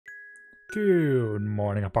Good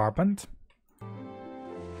morning, apartment.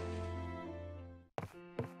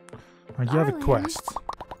 You have a quest.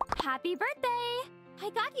 Happy birthday! I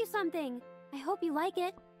got you something. I hope you like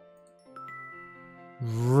it.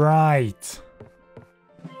 Right.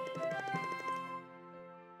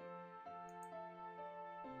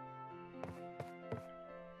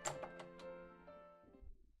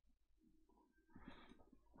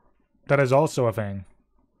 That is also a thing.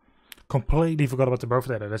 Completely forgot about the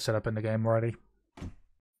birthday that is set up in the game already.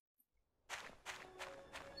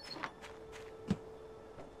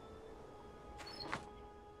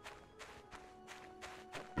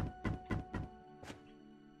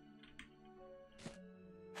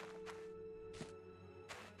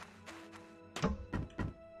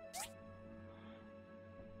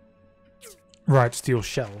 Right, steel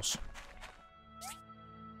shells.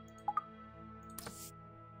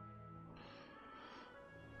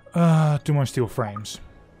 Two more steel frames.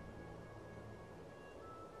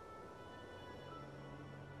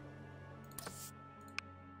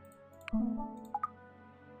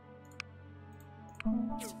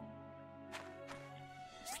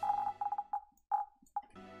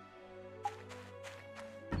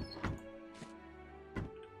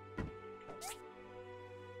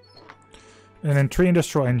 And then 3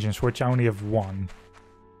 industrial engines, which I only have 1.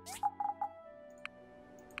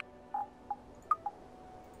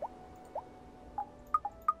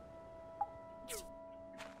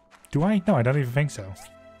 Do I? No, I don't even think so.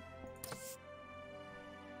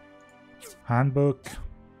 Handbook.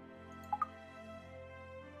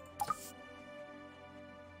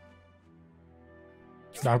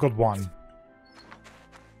 No, I've got 1.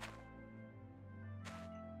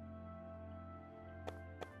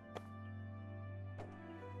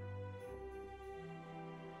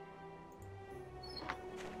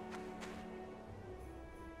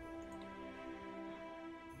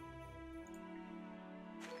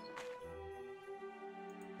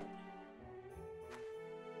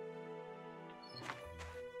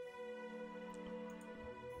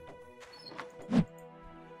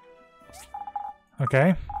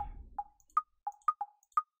 Okay.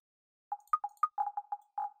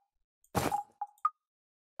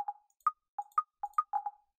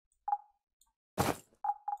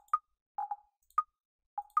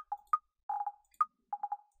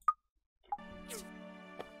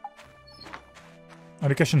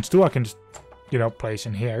 And the questions too I can just, you know, place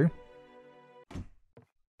in here.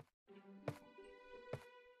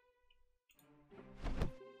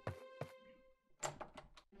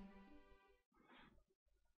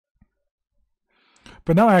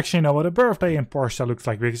 But now I actually know what a birthday in Portia looks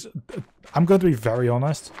like, because I'm going to be very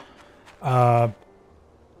honest. Yeah,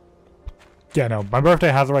 no, my birthday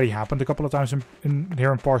has already happened a couple of times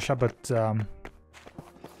here in Portia, but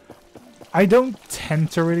I don't tend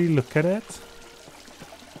to really look at it.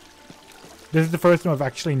 This is the first time I've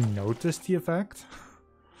actually noticed the effect.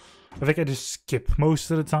 I think I just skip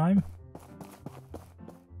most of the time.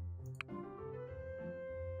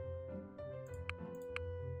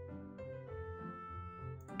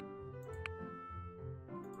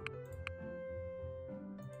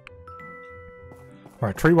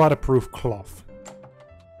 Right, 3 waterproof cloth.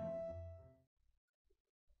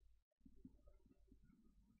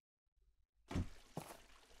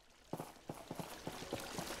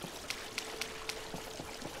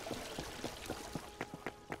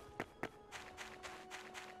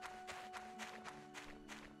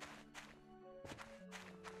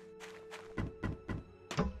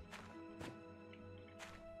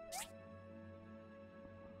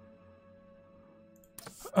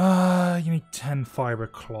 You need 10 fiber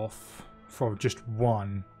cloth for just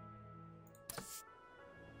 1.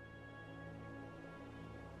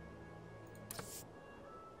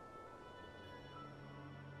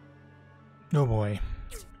 Oh boy.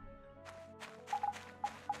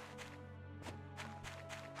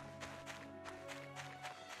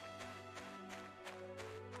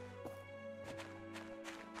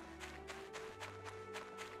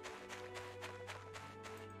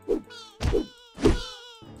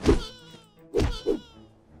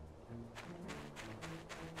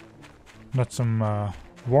 Got some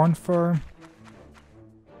worn fur.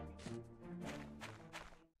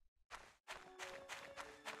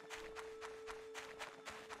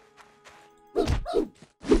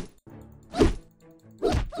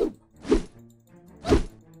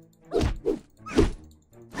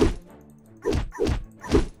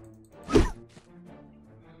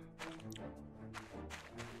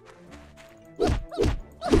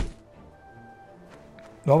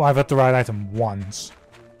 Oh, I've had the right item once.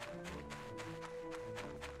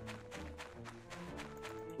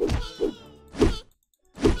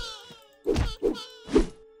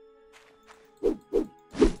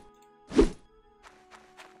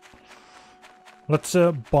 Let's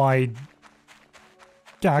buy...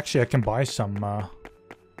 Yeah, actually I can buy some of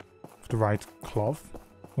the right cloth.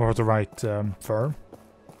 Or the right fur.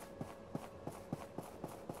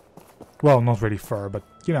 Well, not really fur, but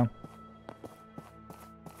you know.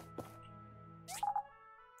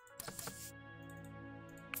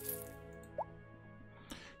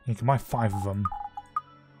 You can buy 5 of them.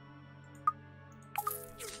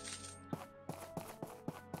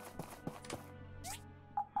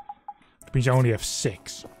 It means I only have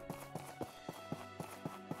 6.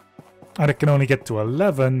 And I can only get to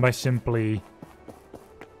 11 by simply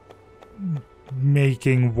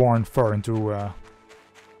making worn fur into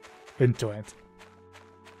it.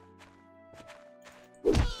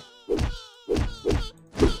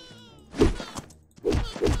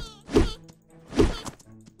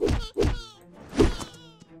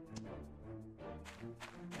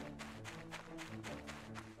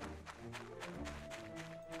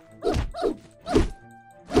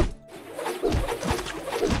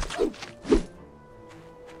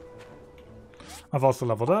 I've also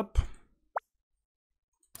leveled up.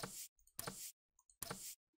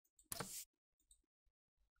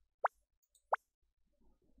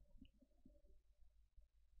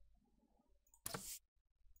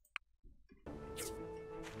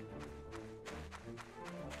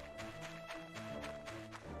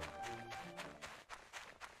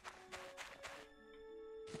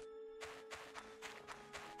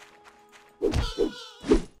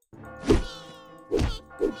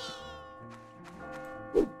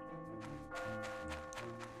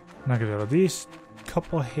 Now get rid of these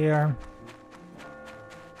couple here.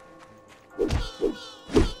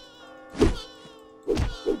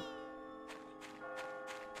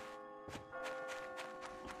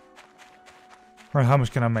 Right, how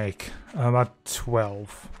much can I make? About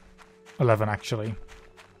 12. 11 actually.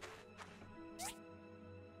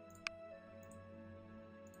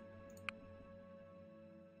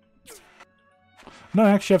 No,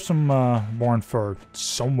 I actually have some worn fur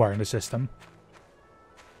somewhere in the system.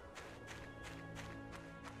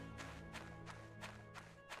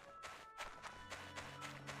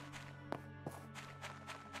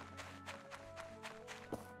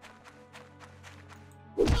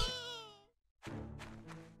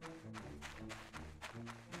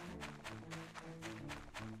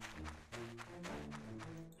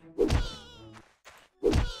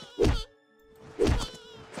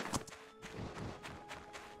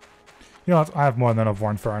 You know what? I have more than enough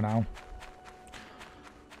worn fur now.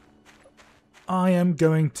 I am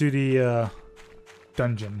going to the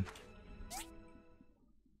dungeon.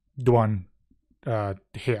 The one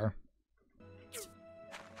here.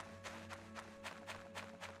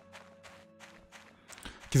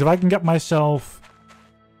 Because if I can get myself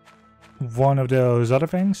one of those other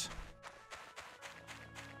things.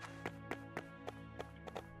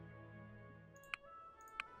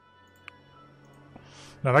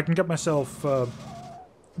 Now, if I can get myself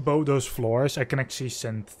both those floors, I can actually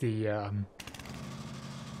send the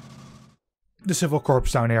Civil Corps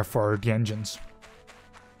down here for the engines.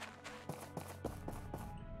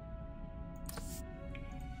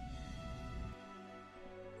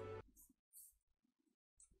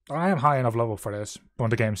 I am high enough level for this,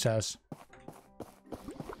 what the game says.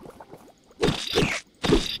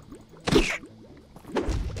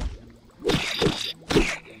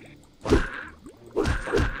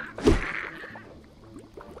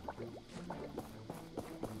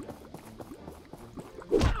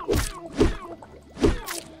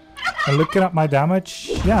 And looking at my damage,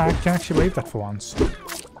 yeah, I can actually believe that for once.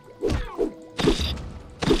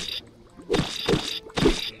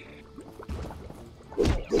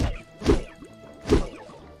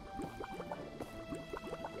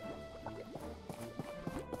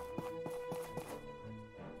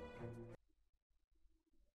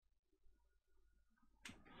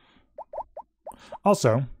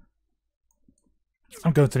 Also,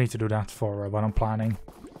 I'm going to need to do that for what I'm planning.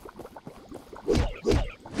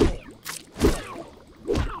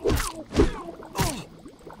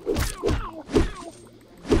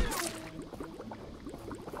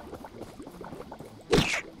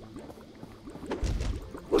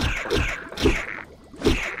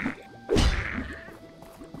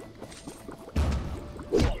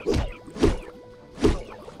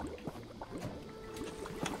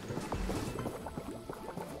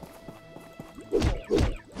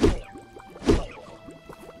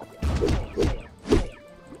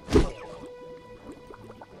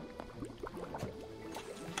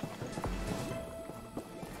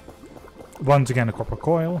 Once again, a copper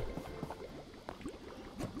coil.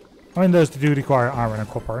 I mean, those do require iron and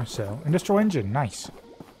copper, so industrial engine, nice.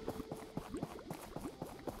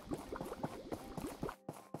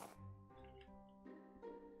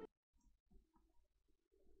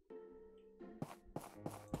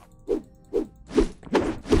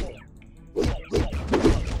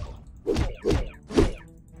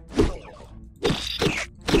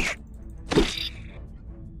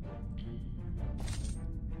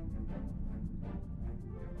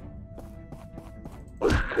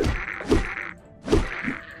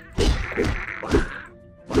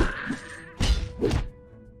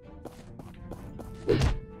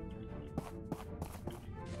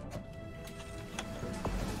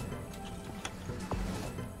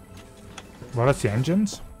 Well, that's the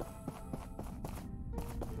engines.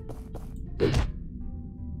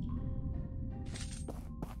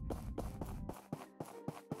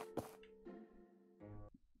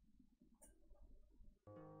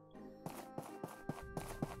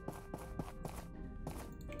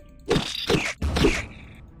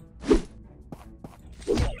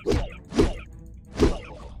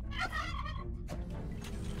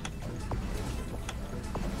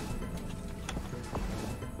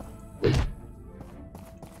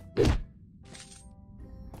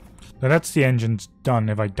 Now that's the engine's done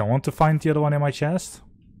if I don't want to find the other one in my chest.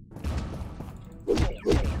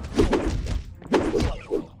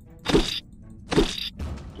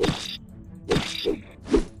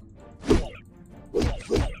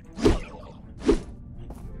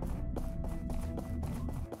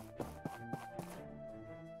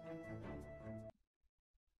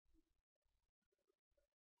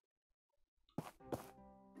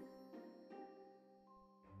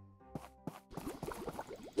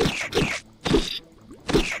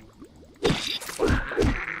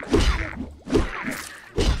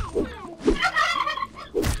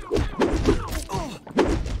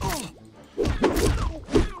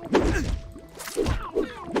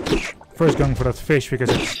 First going for that fish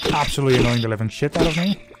because it's absolutely annoying the living shit out of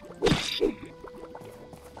me.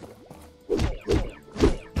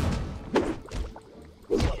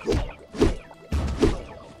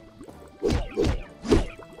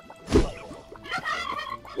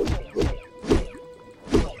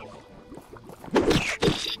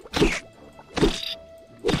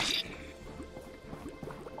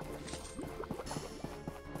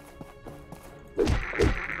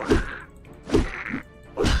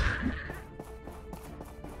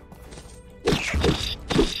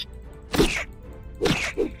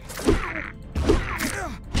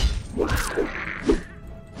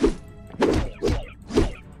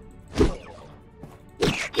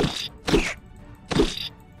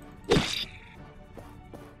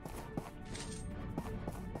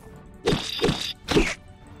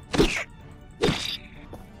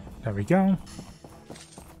 There we go.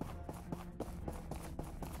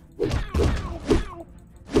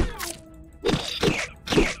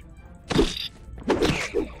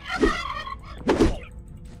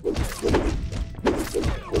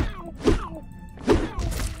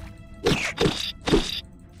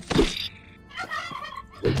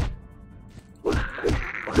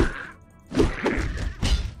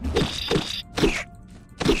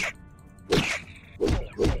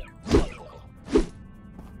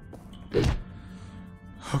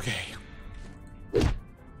 Okay.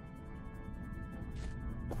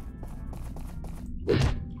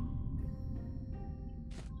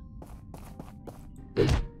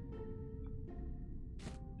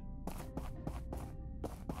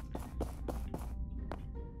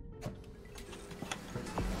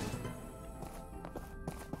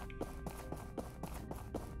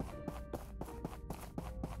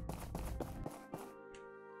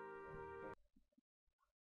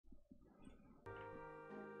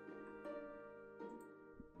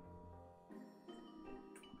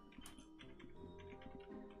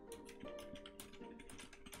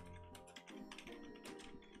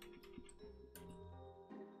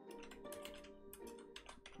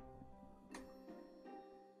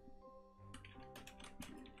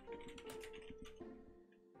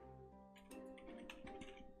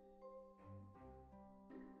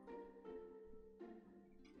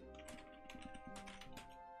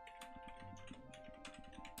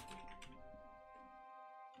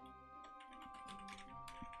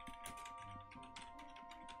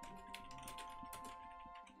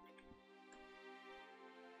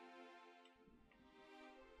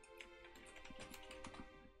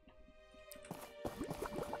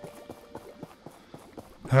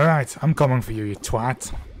 Alright, I'm coming for you, you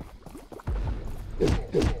twat.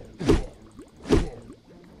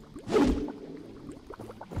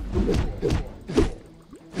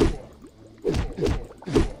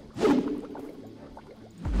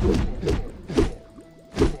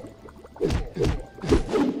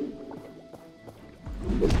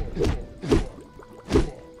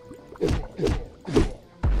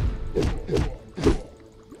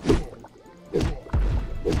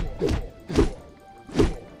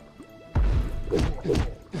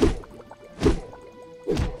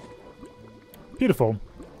 Beautiful.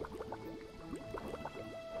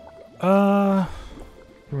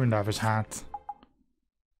 Ruined out his hat.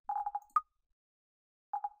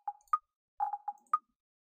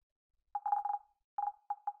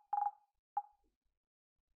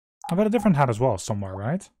 I've got a different hat as well somewhere,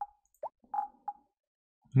 right?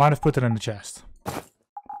 Might have put it in the chest.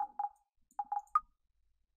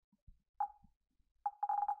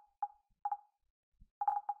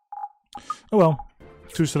 Oh well,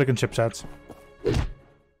 2 silicon chipsets.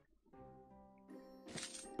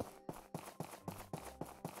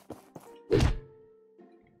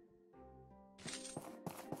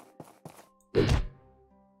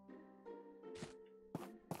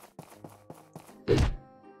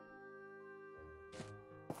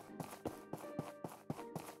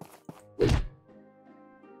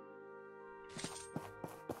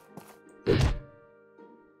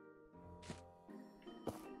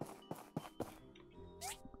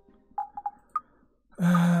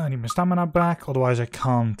 I need my stamina back, otherwise I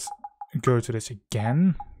can't go to this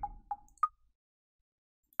again.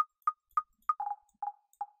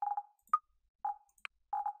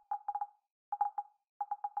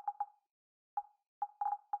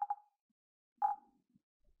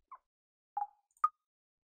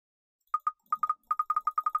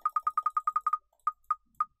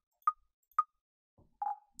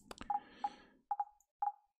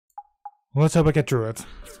 Let's hope I get through it.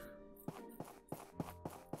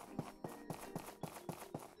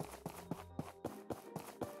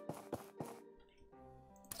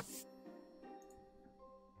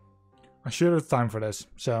 I should have time for this,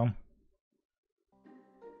 so...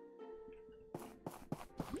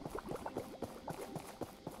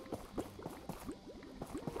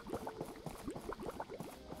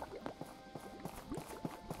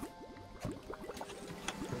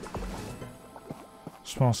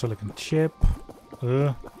 Small silicon chip.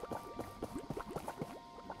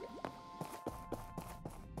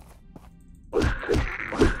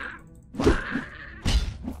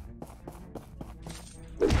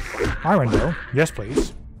 Iron though. Yes,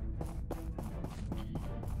 please.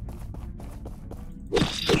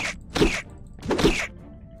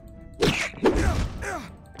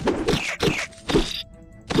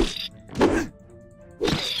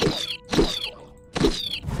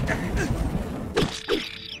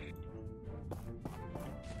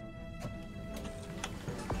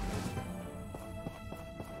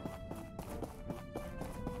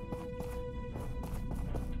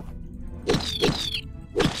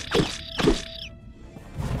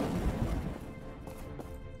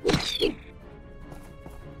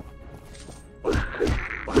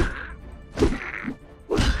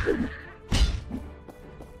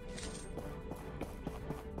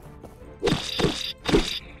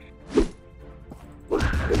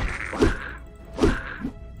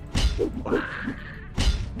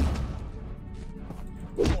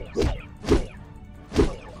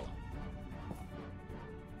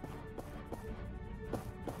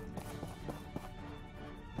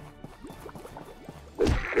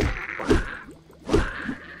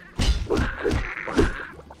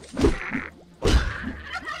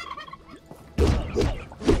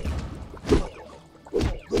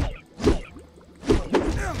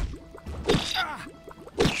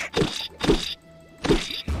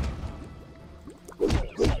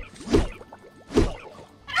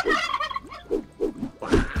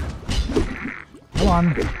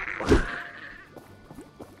 On.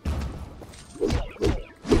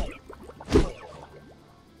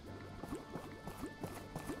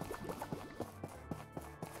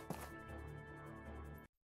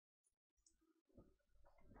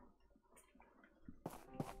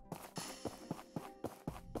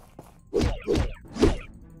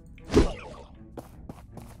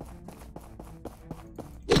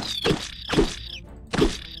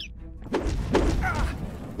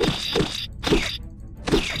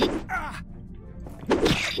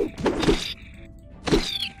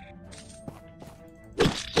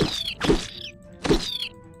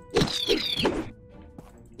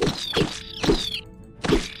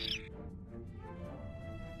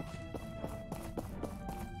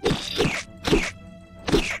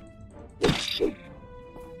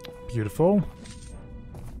 Beautiful.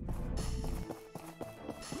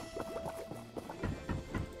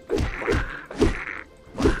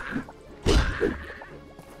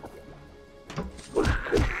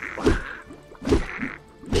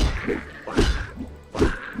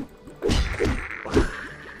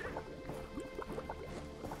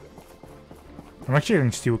 I'm actually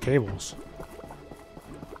getting steel cables.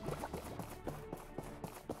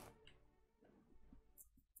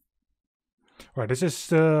 Right, this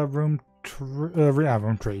is room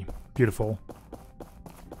 3. Beautiful.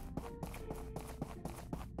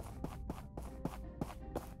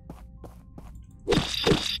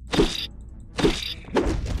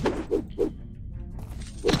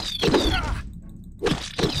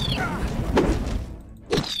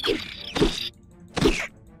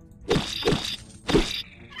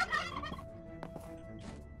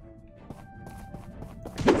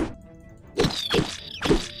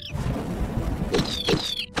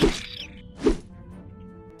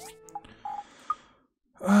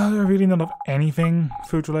 really not have anything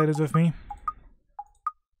food related with me.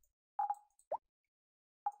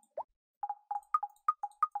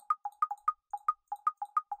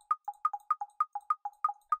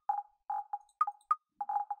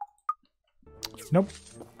 Nope.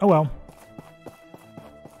 Oh well.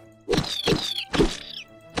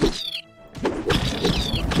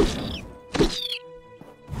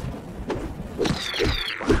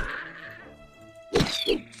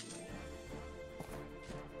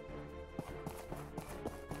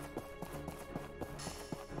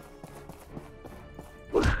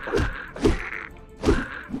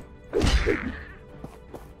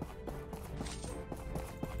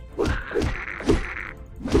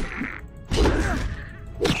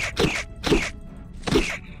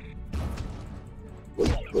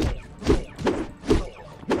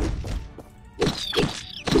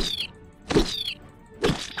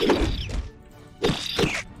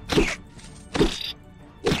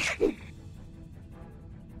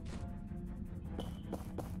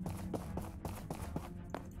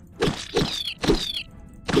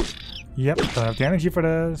 Yep, don't have the energy for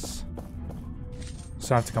this.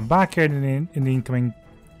 So I have to come back here in the incoming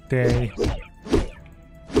day.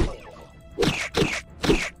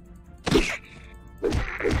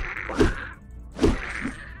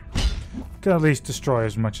 Can at least destroy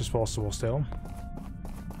as much as possible still.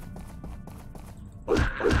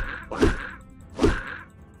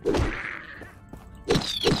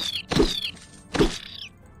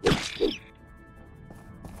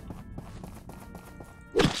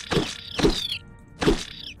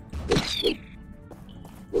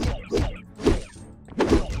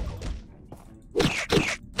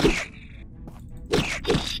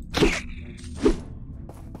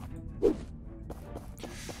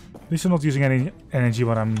 At least I'm not using any energy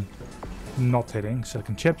when I'm not hitting.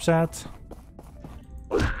 Silicon chipset.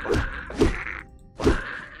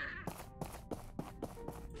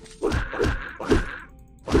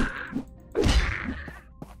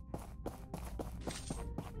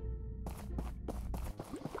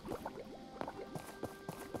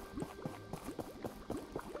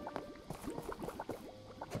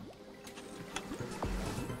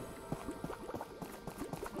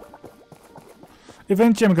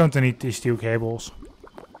 Eventually I'm going to need these steel cables.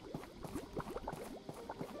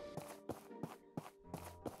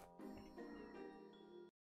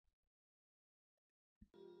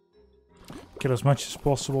 Kill as much as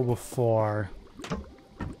possible before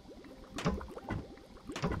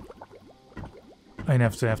I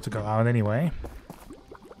have to go out anyway.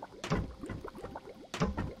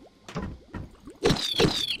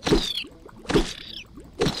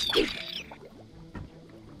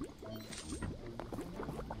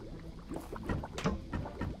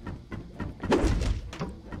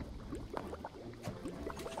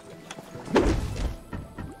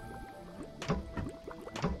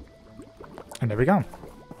 And there we go.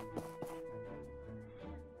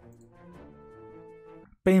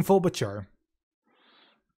 Painful but sure.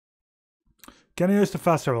 Can I use the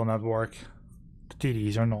fast travel network? The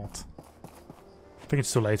TDs or not? I think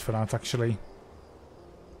it's too late for that actually.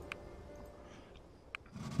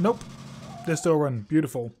 Nope. They're still run.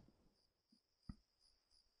 Beautiful.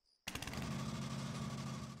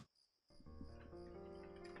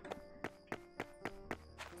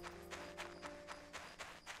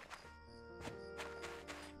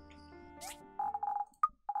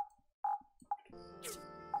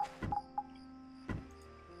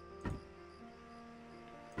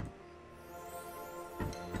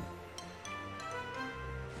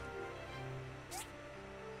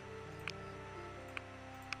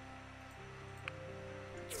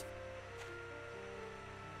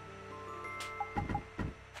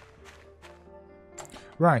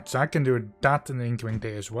 Right, so I can do that in the incoming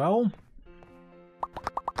day as well.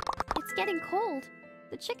 It's getting cold.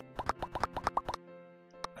 The chicken.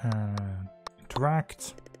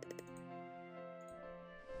 Interact.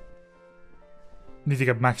 Need to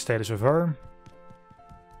get max status with her.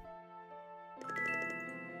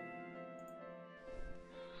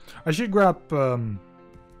 I should grab food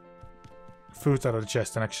out of the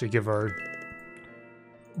chest and actually give her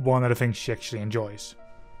one of the things she actually enjoys.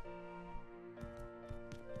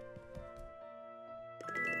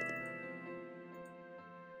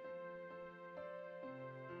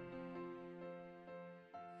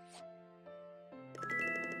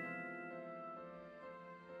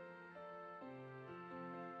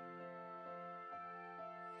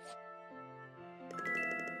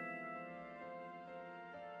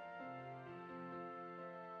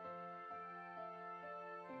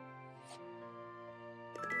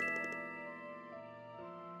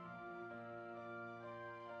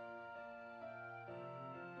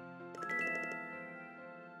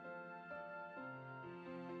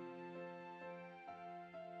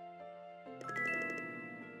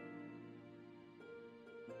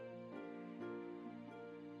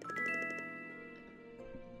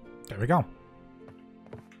 There we go.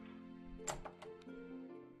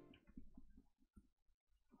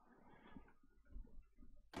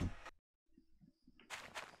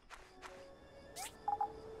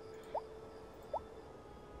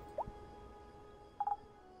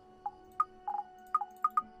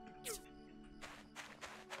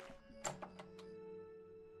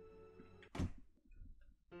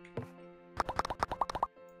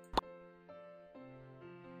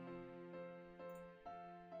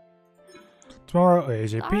 Tomorrow,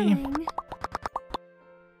 ASAP. Darling.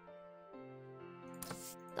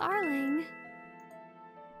 Darling.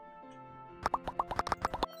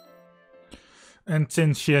 And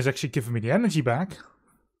since she has actually given me the energy back,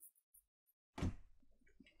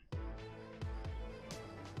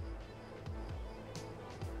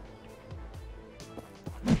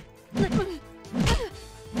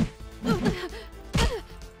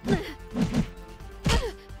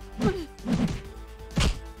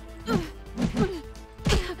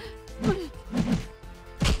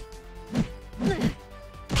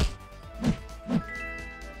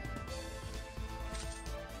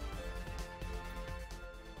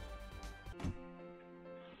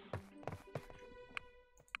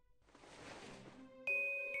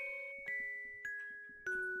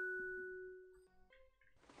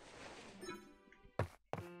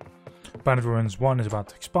 Planet Ruins 1 is about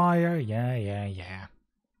to expire. Yeah.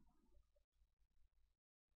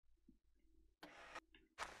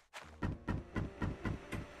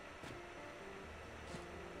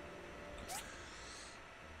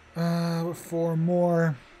 For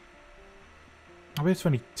more... I'll be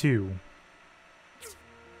 22.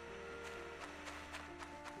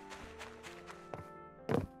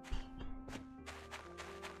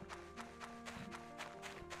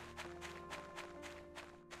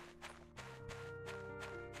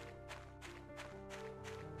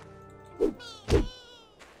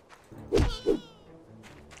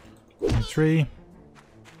 Tree.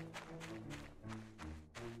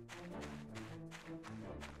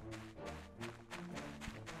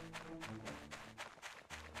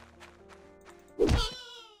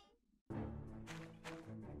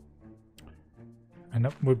 And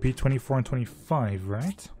that would be 24 and 25,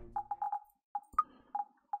 right?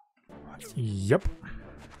 Yep.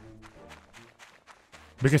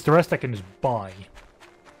 Because the rest I can just buy.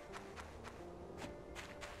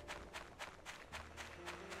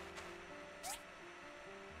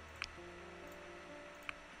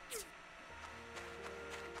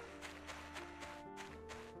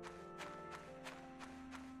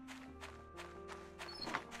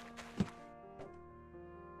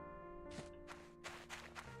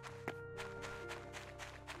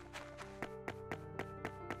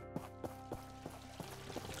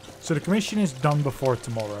 So the commission is done before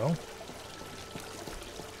tomorrow.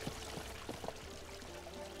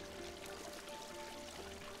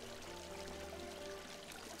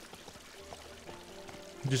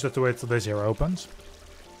 You just have to wait till day 0 opens.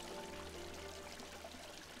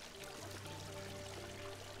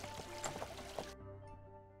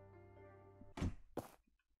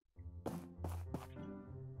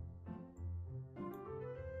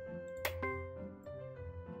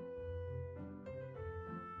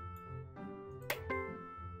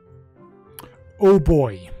 Oh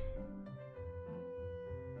boy.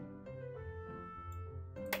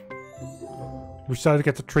 We started to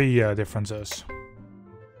get the tree differences.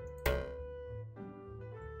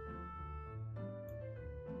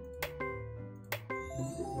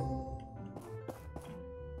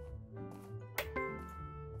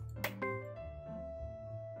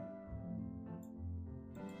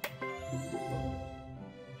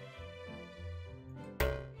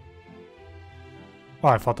 Oh,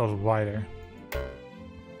 I thought that was wider.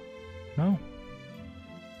 No.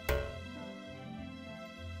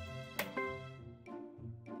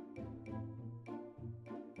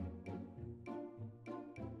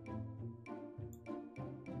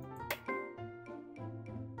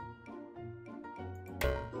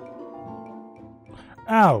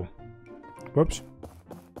 Ow. Whoops.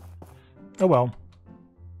 Oh well.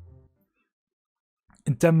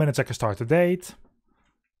 In 10 minutes I can start the date.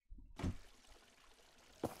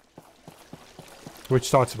 Which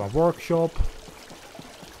starts my workshop.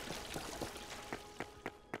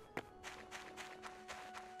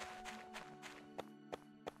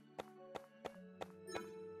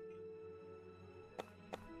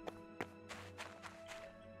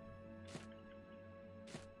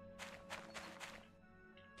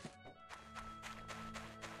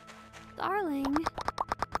 Darling.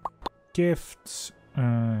 Gifts.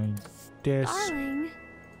 This. Darling.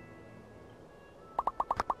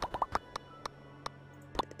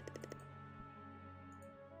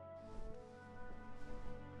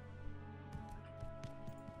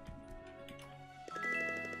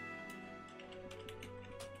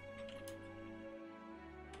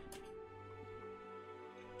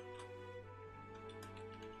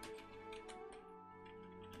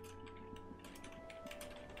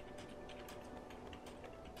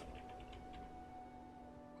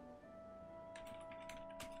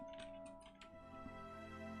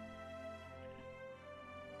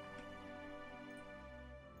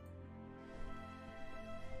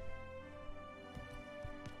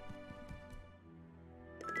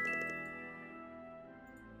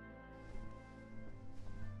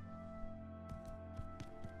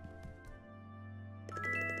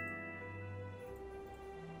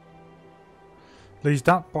 At least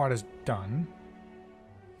that part is done.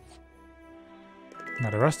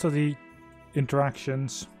 Now the rest of the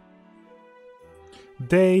interactions.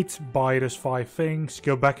 Date, buy those 5 things,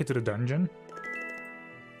 go back into the dungeon.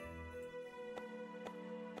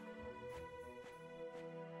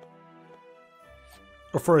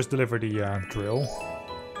 Or first deliver the drill.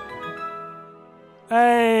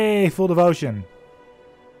 Hey, full devotion.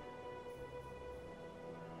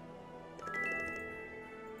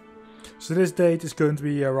 So this date is going to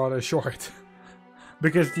be rather short.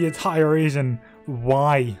 Because the entire reason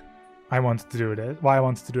why I wanted to do this, why I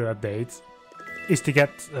wanted to do that date, is to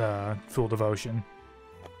get full devotion.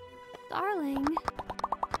 Darling.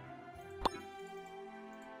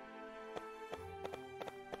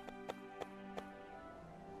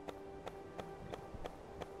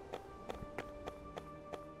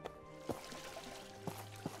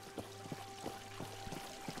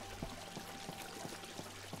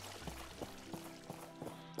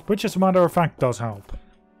 Which, as a matter of fact, does help.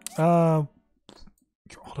 You're all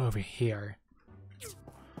over here.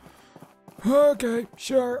 Okay,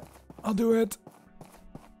 sure. I'll do it.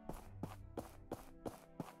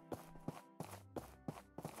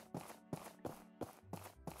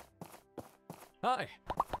 Hi.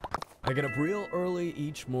 I get up real early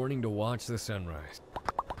each morning to watch the sunrise.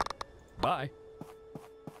 Bye.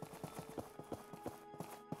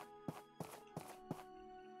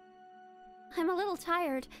 I'm a little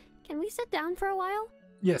tired. Can we sit down for a while?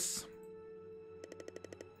 Yes.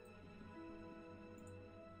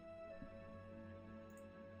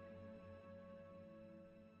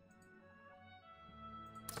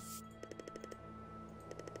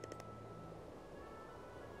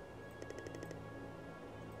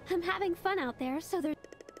 I'm having fun out there, so there's...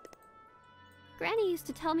 Granny used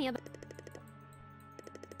to tell me about...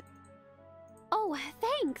 Oh,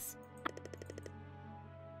 thanks!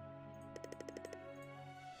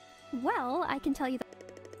 Well, I can tell you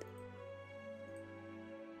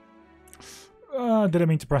that... Didn't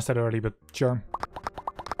mean to press that early, but sure.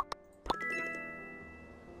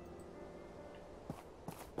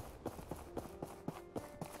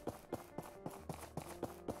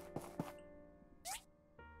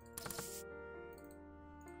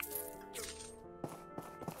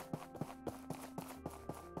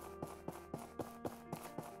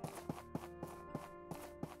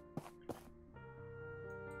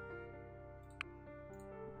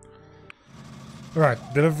 Right,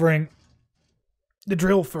 delivering the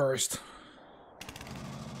drill first.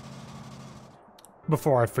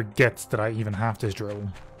 Before I forget that I even have this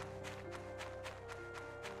drill.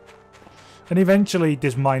 And eventually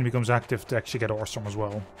this mine becomes active to actually get ores from as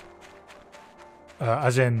well.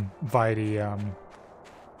 As in via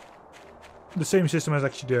the same system as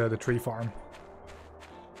actually the tree farm.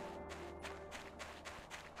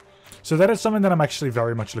 So that is something that I'm actually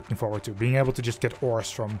very much looking forward to. Being able to just get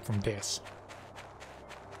ores from this.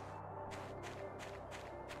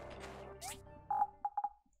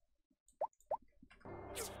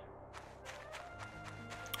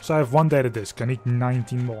 So I have 1 data disk, I need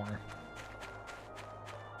 19 more.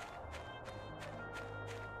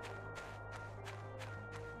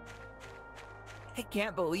 I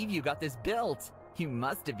can't believe you got this built. You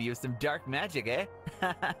must have used some dark magic,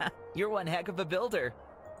 eh? You're one heck of a builder.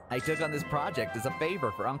 I took on this project as a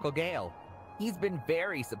favor for Uncle Gale. He's been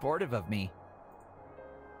very supportive of me.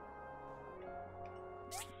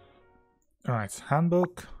 Alright,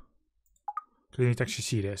 handbook. Do you need to actually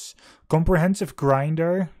see this? Comprehensive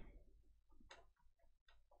grinder.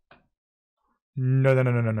 No.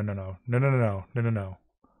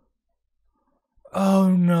 Oh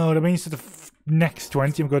no, that means that the next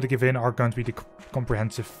 20 I'm going to give in are going to be the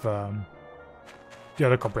comprehensive, the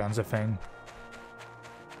other comprehensive thing.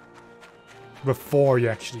 Before you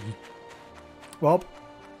actually... Well,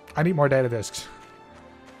 I need more data disks.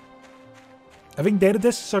 I think data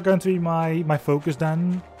disks are going to be my focus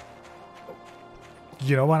then.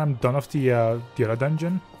 You know, when I'm done with the other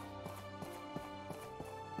dungeon.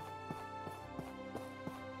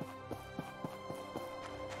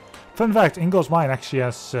 Fun fact, Ingol's Mine actually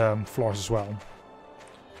has floors as well.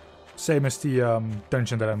 Same as the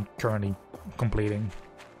dungeon that I'm currently completing.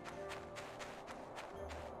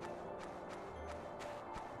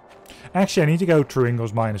 Actually, I need to go through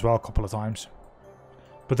Ingol's Mine as well a couple of times.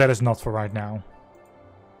 But that is not for right now.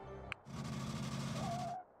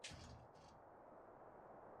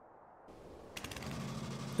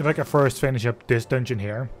 If I can first finish up this dungeon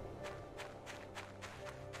here.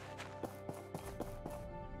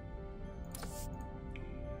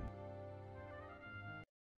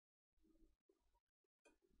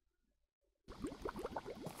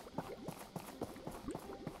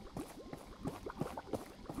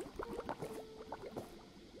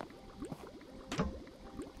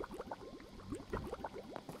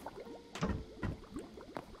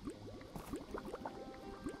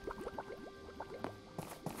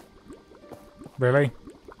 Really?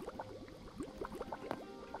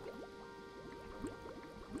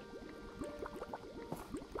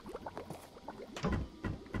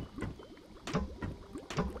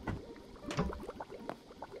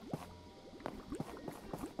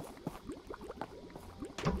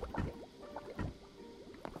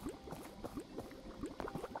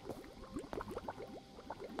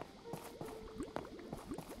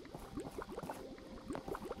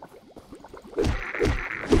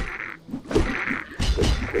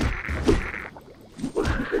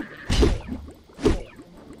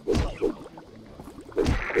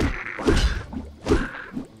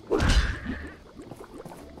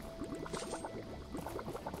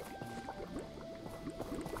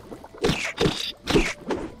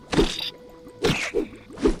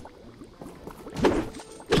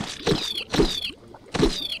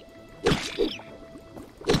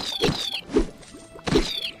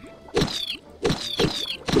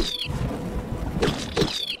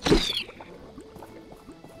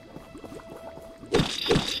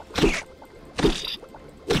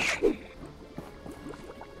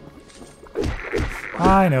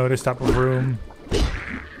 I know this type of room.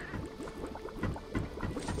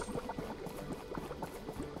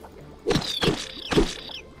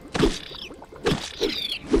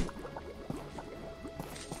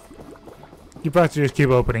 You practically just keep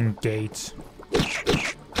opening gates.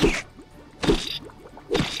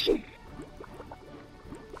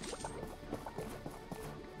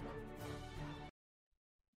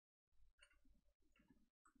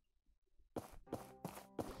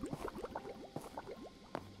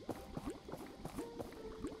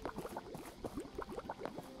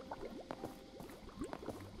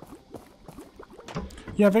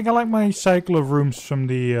 Yeah, I think I like my cycle of rooms from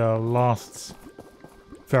the last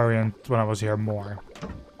variant when I was here more.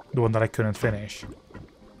 The one that I couldn't finish.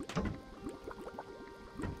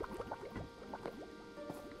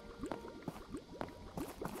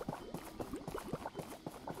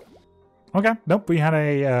 Okay, nope, we had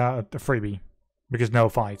a freebie. Because no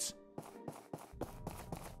fights.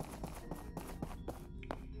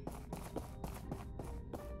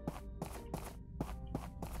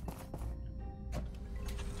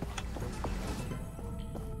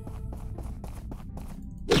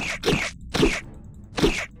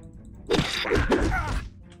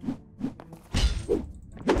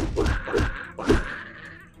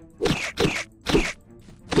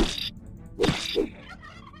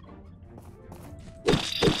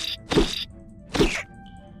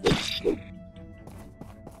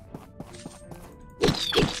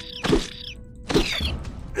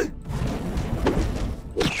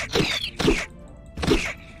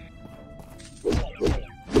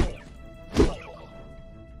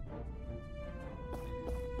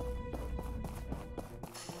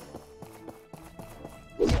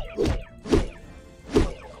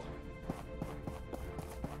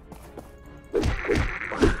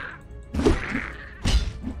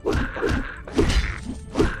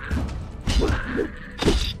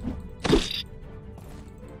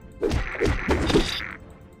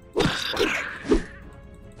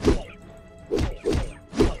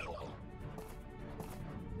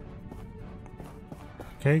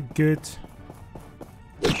 Okay, good.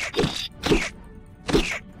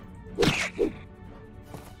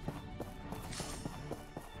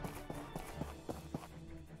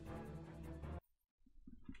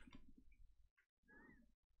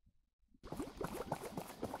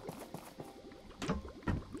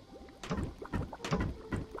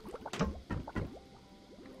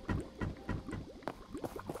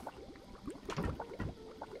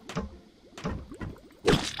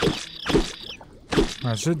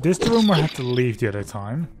 So this is the room I had to leave the other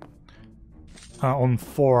time. On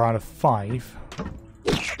 4 out of 5.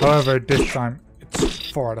 However, this time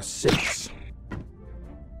it's 4 out of 6.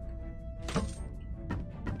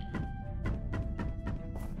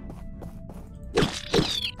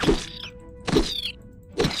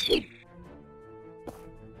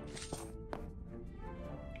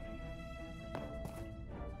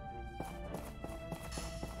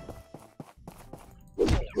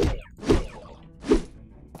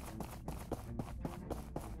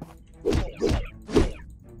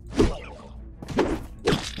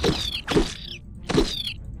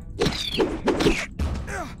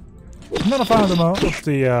 I'm not a fan of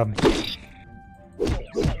the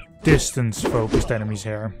distance-focused enemies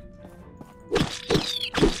here.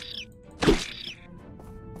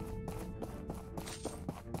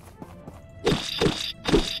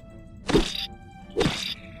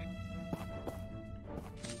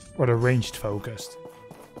 Or the ranged-focused.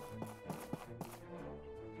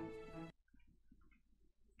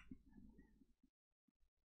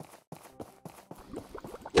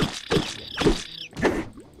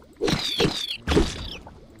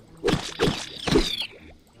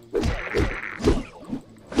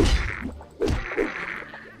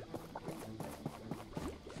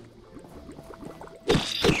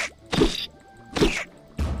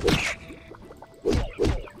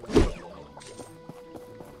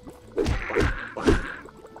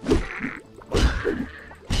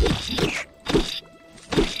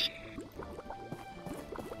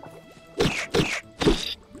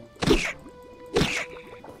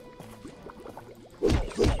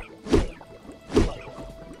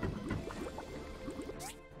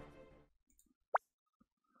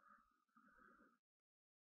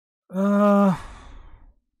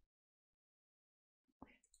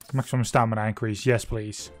 Maximum stamina increase, yes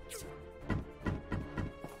please.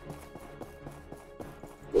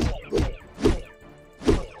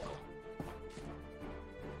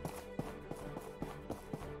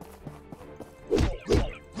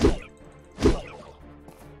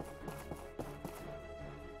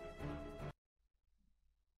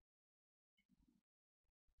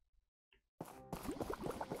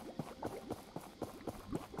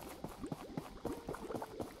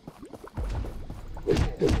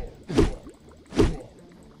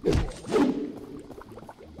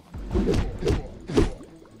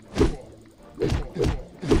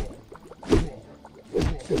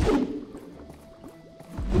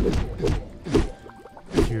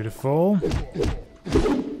 Beautiful.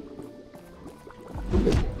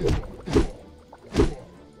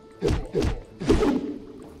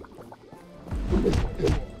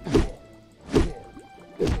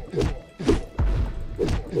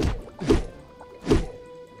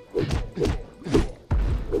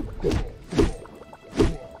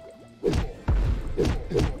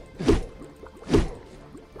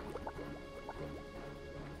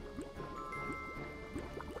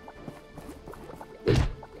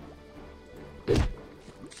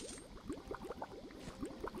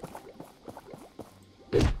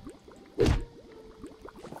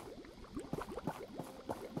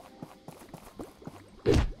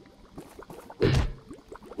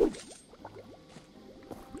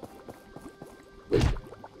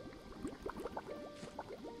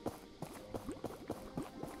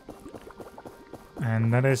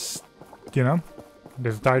 And that is, you know,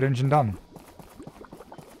 this entire dungeon done.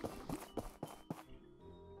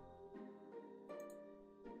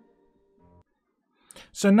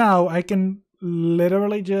 So now I can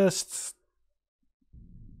literally just...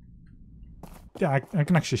 Yeah, I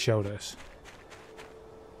can actually show this.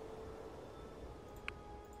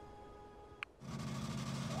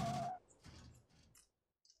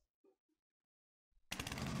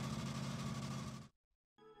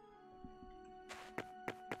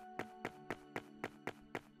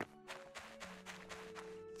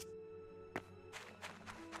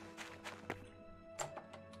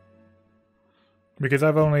 Because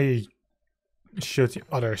I've only showed the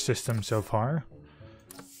other system so far.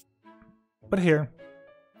 But here,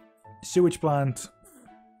 sewage plant,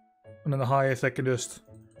 and then the highest I can just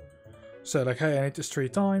say like, hey, I need this 3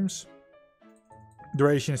 times.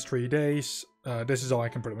 Duration is 3 days. This is all I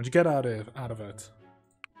can pretty much get out of it.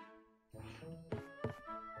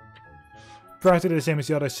 Practically the same as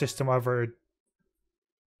the other system, however,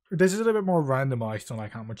 this is a little bit more randomized on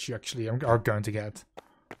like how much you actually are going to get.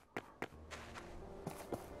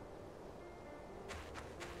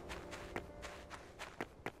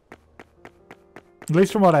 At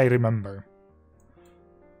least from what I remember.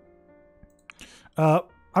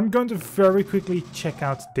 I'm going to very quickly check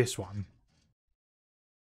out this one.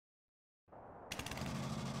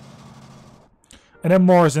 And then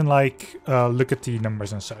more as in like, look at the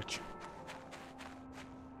numbers and such.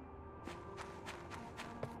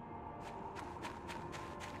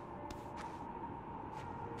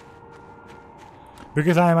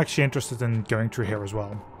 Because I am actually interested in going through here as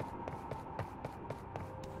well.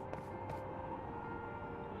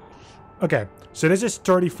 Okay, so this is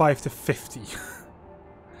 35 to 50.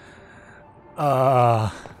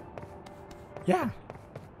 Yeah.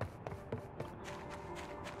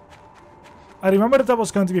 I remember that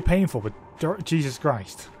was going to be painful, but Jesus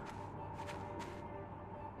Christ.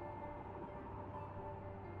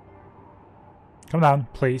 Come down,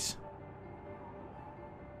 please.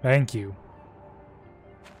 Thank you.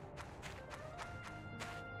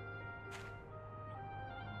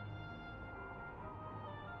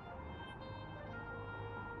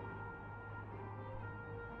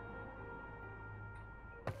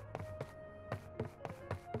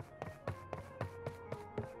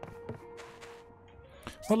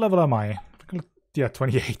 What level am I? Yeah,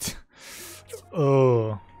 28.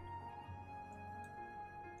 Oh.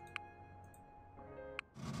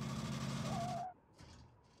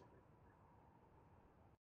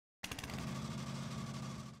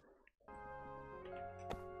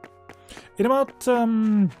 In about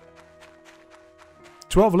 12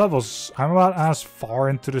 levels, I'm about as far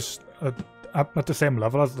into this at the same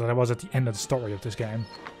level as I was at the end of the story of this game.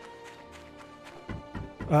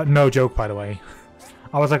 No joke, by the way.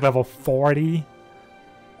 I was like level 40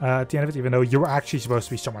 at the end of it, even though you were actually supposed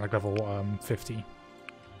to be somewhere like level 50.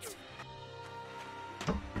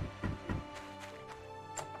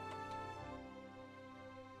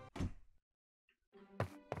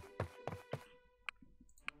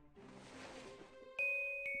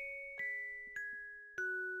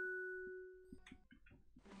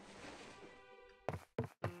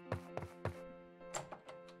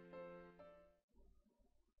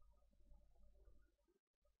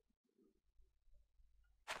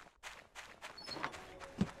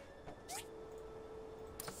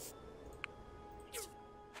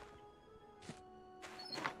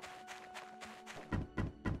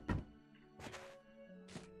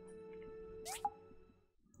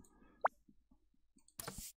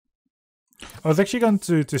 I was actually going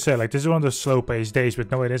to say, like, this is one of those slow-paced days, but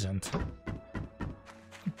no, it isn't.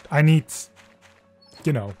 I need,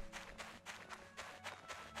 you know,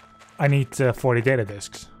 I need 40 data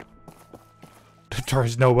disks. There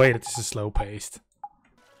is no way that this is slow-paced.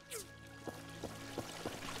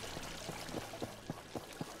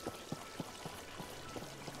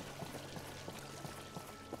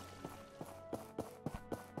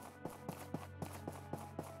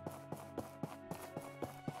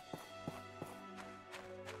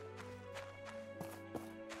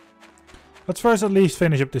 Let's first at least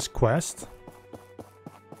finish up this quest.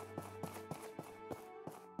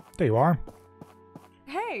 There you are.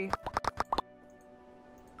 Hey!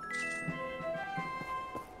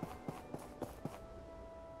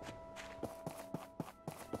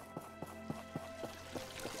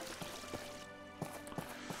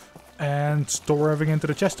 And store everything into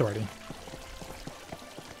the chest already.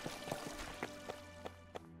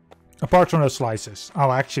 Apart from those slices.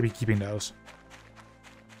 I'll actually be keeping those.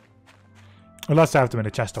 Unless I have them in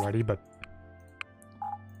the chest already, but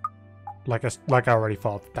like I already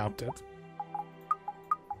thought, doubt it.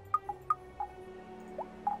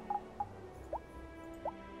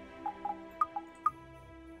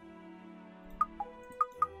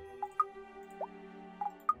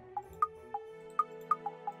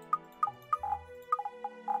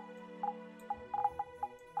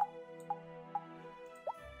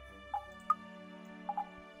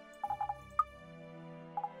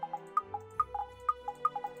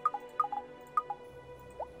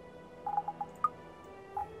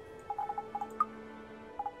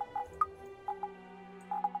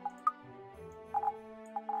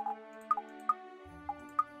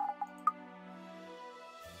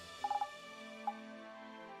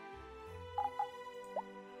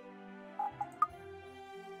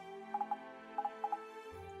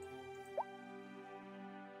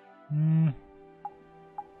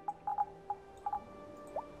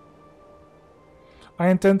 I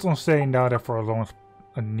intend on staying down there for as long as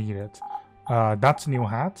I need it. That's a new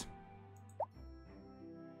hat.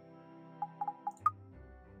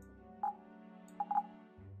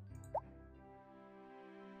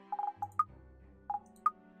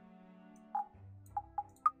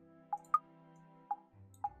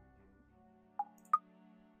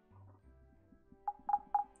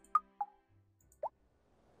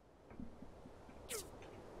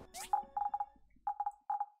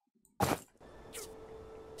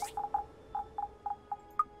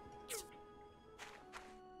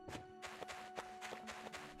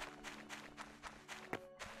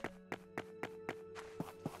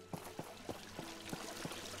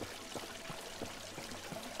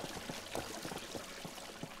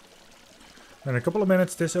 In a couple of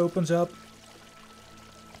minutes this opens up.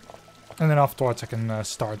 And then afterwards I can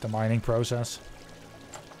start the mining process.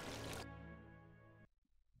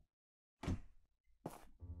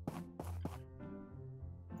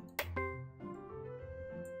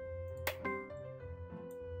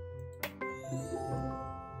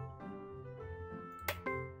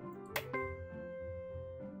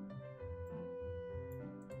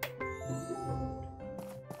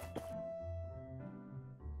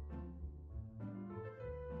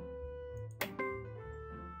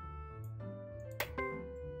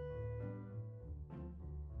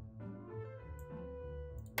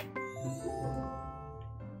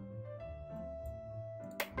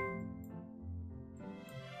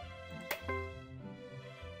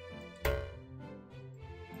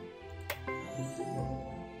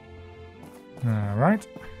 Alright.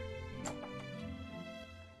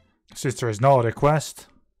 Since there is no other quest,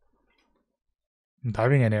 I'm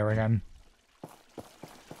diving in here again.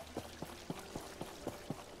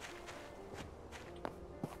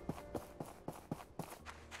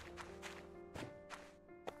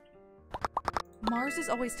 Mars is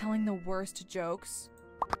always telling the worst jokes.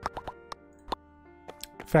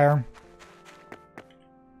 Fair.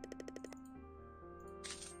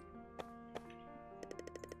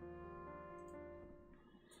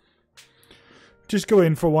 Just go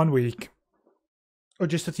in for 1 week. Or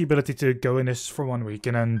just have the ability to go in this for 1 week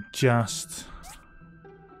and then just...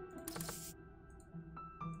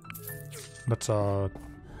 That's a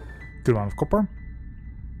good amount of copper.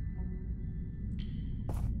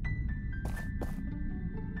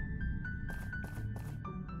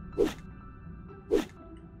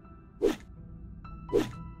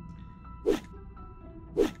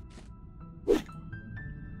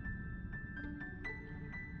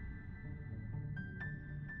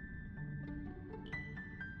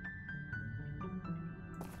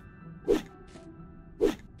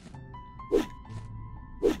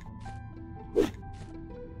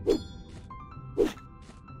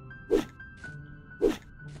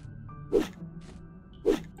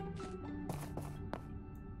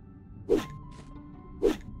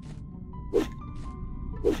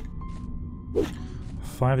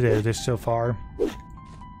 5 days this so far.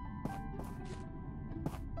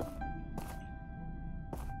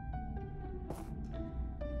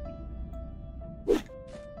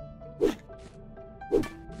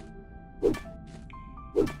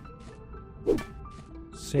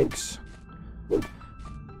 Six.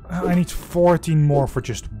 I need 14 more for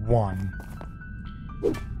just one.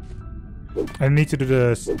 I need to do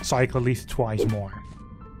the cycle at least twice more.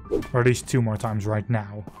 Or at least 2 more times right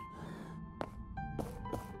now.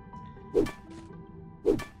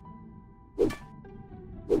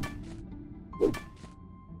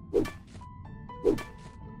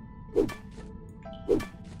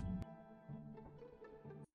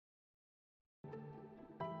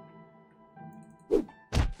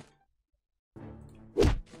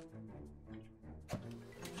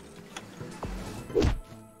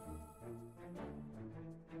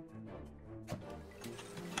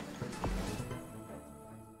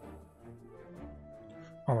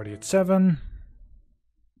 Already at 7.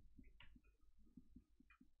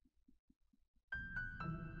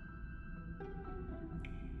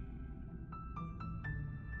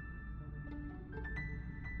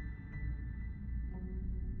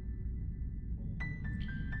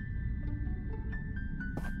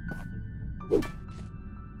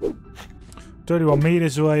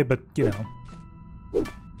 $31 away, but you know.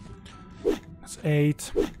 That's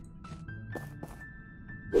 8.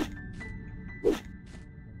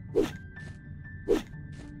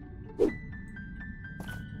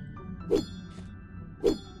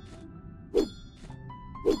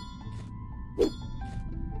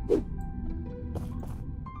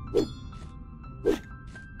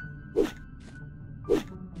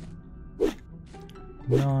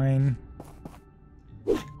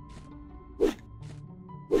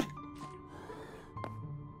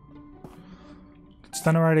 It's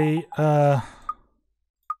done already.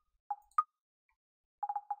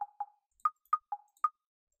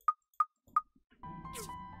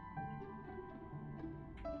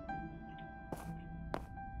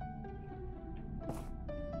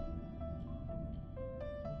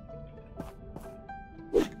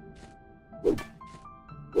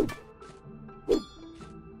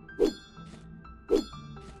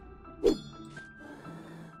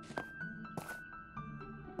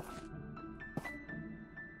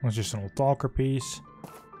 It's just an old talker piece.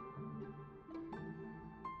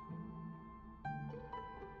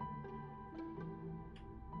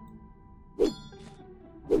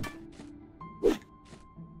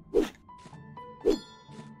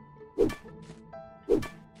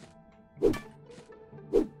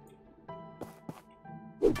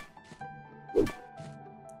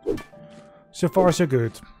 So far, so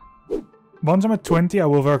good. Once I'm at 20, I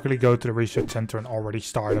will virtually go to the research center and already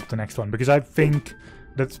start up the next one, because I think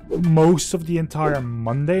that most of the entire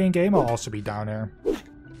Monday in game will also be down here.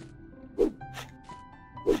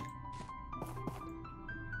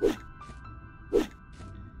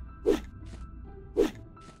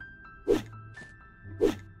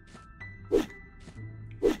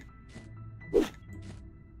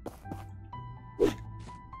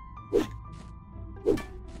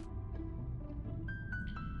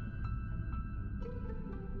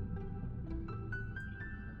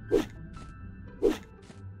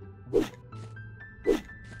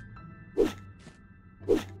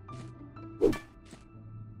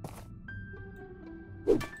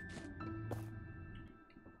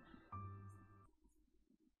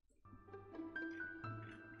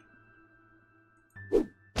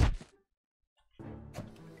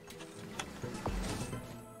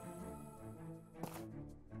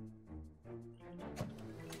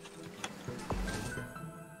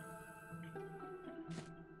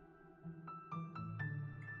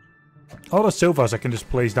 All the sofas I can just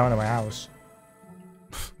place down in my house.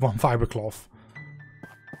 One fiber cloth.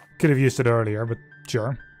 Could have used it earlier, but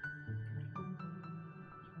sure.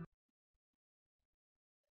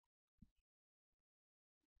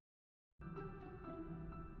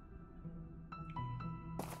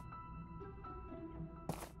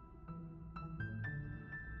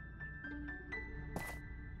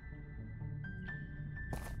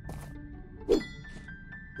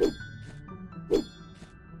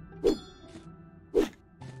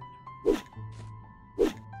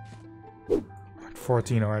 At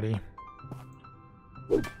 14 already.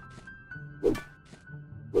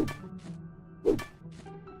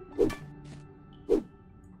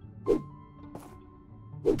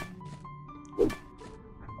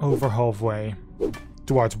 Over halfway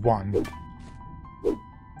towards 1.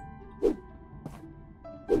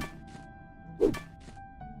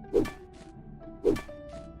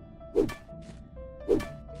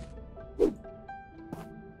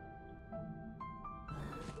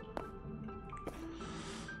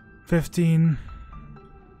 15.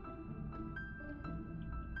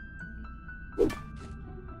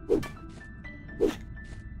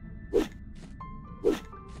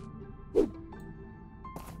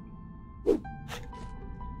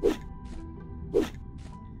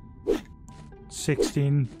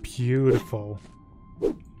 Beautiful.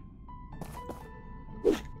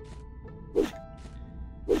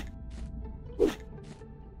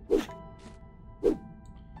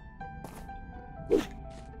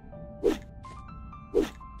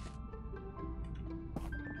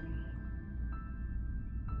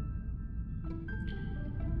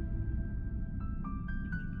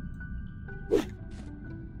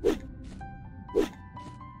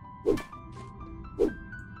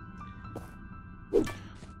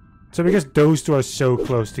 So because those two are so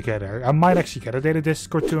close together, I might actually get a data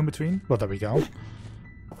disk or two in between. Well, there we go.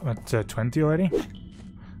 I'm at 20 already.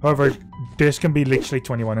 However, this can be literally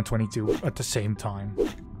 21 and 22 at the same time.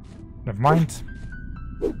 Never mind.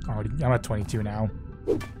 I'm at 22 now.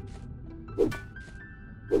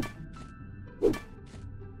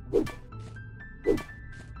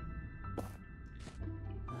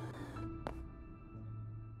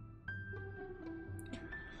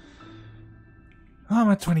 I'm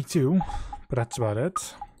at 22, but that's about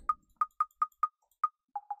it.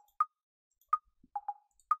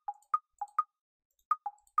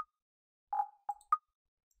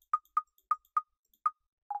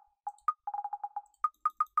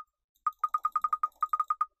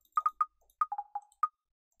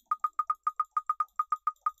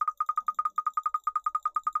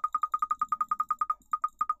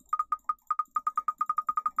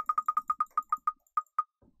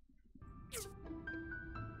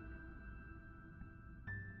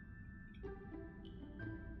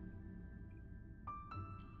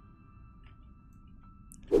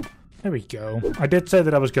 There we go. I did say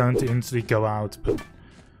that I was going to instantly go out, but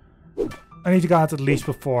I need to go out at least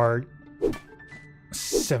before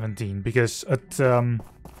 17, because at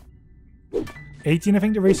 18 I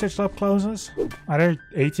think the research lab closes. Either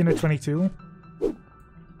 18 or 22.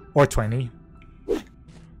 Or 20.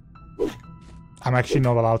 I'm actually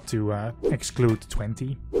not allowed to exclude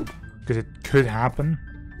 20, because it could happen,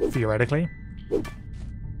 theoretically.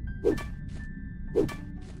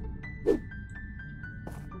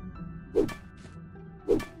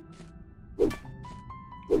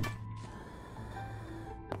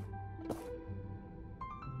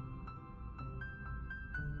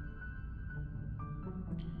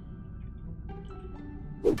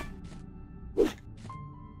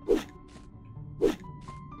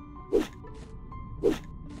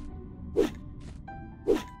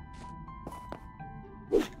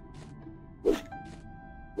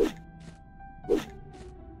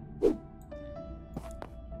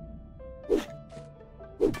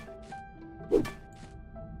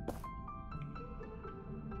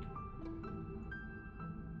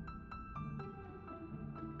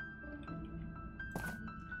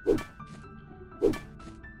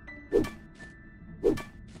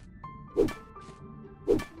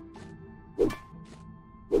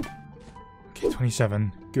 Okay,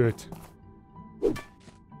 27. Good.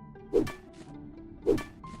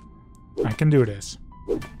 I can do this.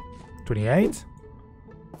 28.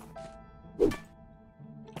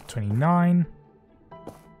 29.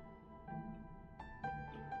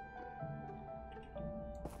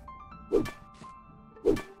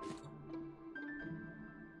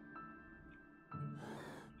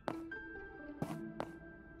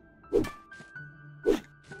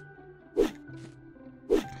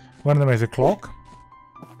 One of them is a clock.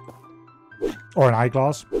 Or an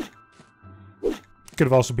eyeglass. Could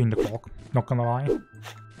have also been the clock, not gonna lie.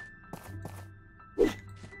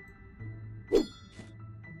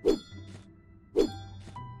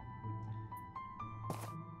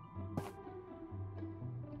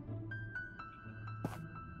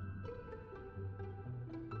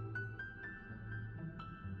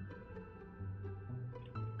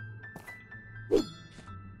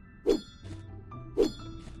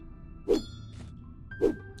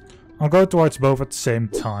 I'll go towards both at the same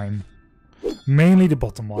time. Mainly the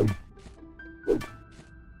bottom one.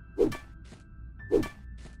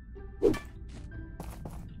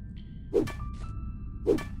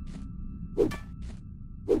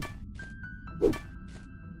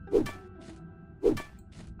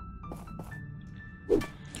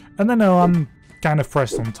 And I know I'm kind of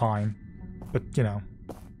pressed on time, but you know.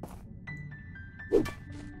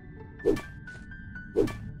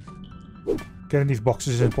 Getting these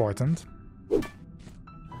boxes is important.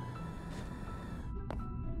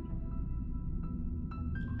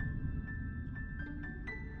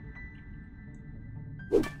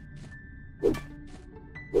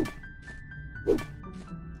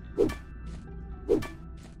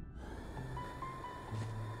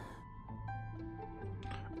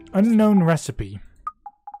 Unknown recipe.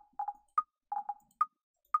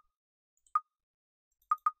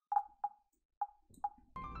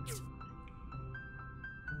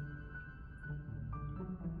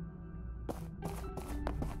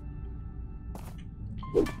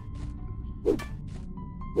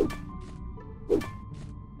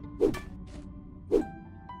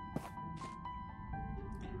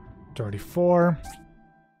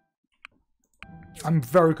 I'm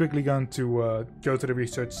very quickly going to go to the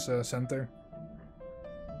research center.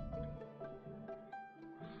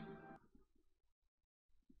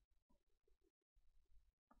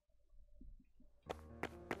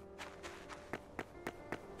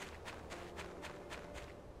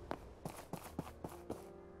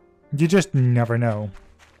 You just never know.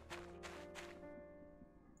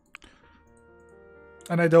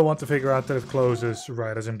 And I don't want to figure out that it closes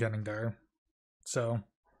right as I'm getting there. So...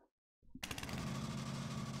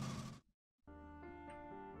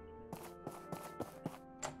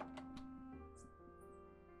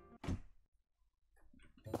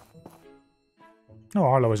 Oh,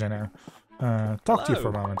 Arlo is in there. Talk to you for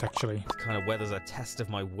a moment, actually. This kind of weather's a test of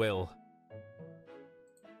my will.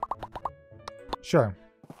 Sure.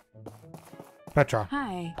 Petra.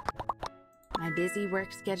 Hi. My busy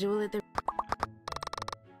work schedule at the...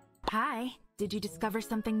 Hi. Did you discover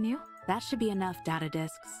something new? That should be enough data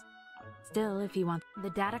disks. Still, if you want...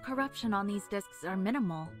 The data corruption on these disks are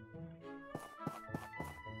minimal.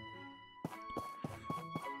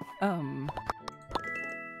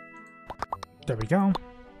 There we go.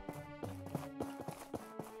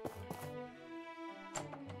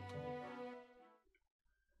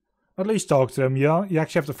 At least talk to them. Yeah, you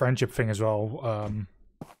actually have the friendship thing as well.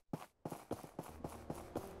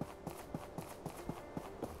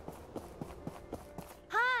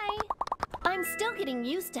 Hi! I'm still getting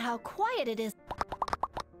used to how quiet it is.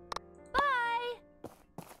 Bye!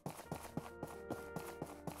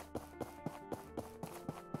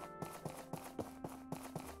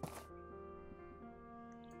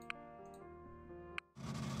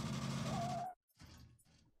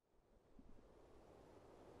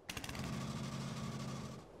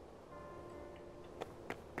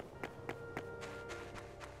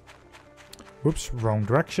 Whoops, wrong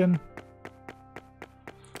direction.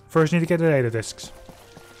 First need to get the data disks.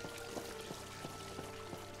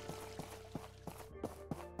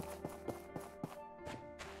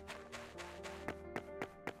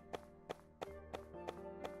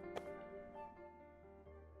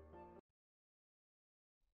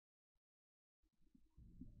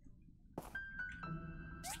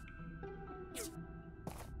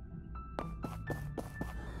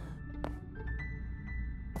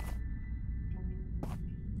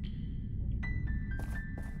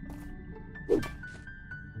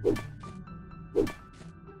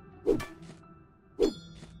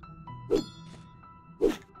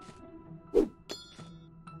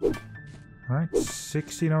 Alright,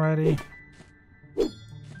 16 already.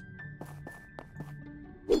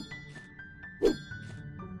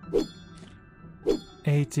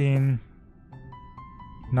 $18,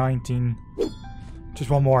 19, just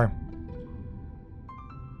one more.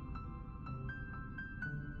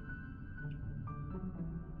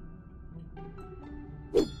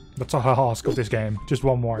 That's all I ask of this game, just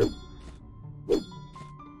one more.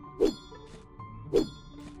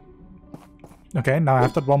 Okay, now I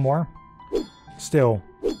have that one more. Still,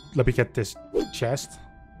 let me get this chest.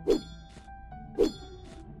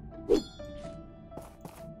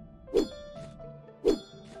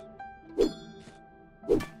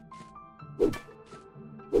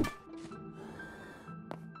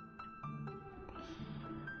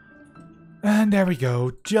 And there we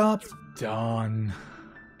go, job done.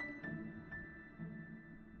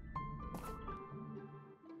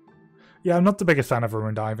 Yeah, I'm not the biggest fan of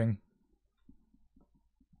ruin diving.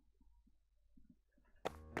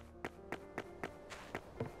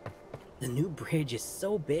 The new bridge is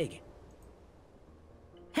so big.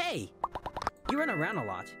 Hey! You run around a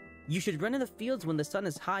lot. You should run in the fields when the sun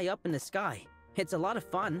is high up in the sky. It's a lot of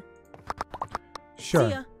fun. Sure.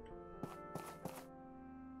 See ya.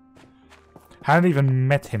 Haven't even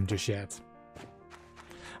met him just yet.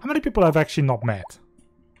 How many people I've actually not met?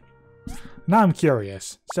 Now I'm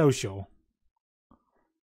curious. Social.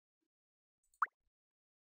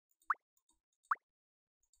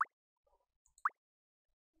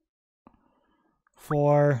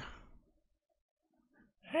 For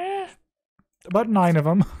about 9 of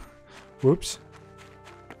them. Whoops.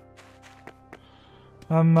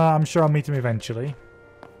 I'm sure I'll meet them eventually.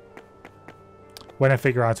 When I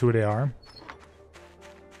figure out who they are.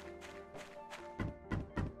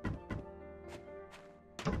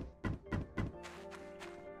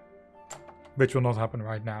 which will not happen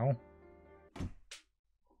right now.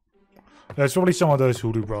 There's probably some of those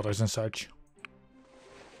Hoodoo brothers and such.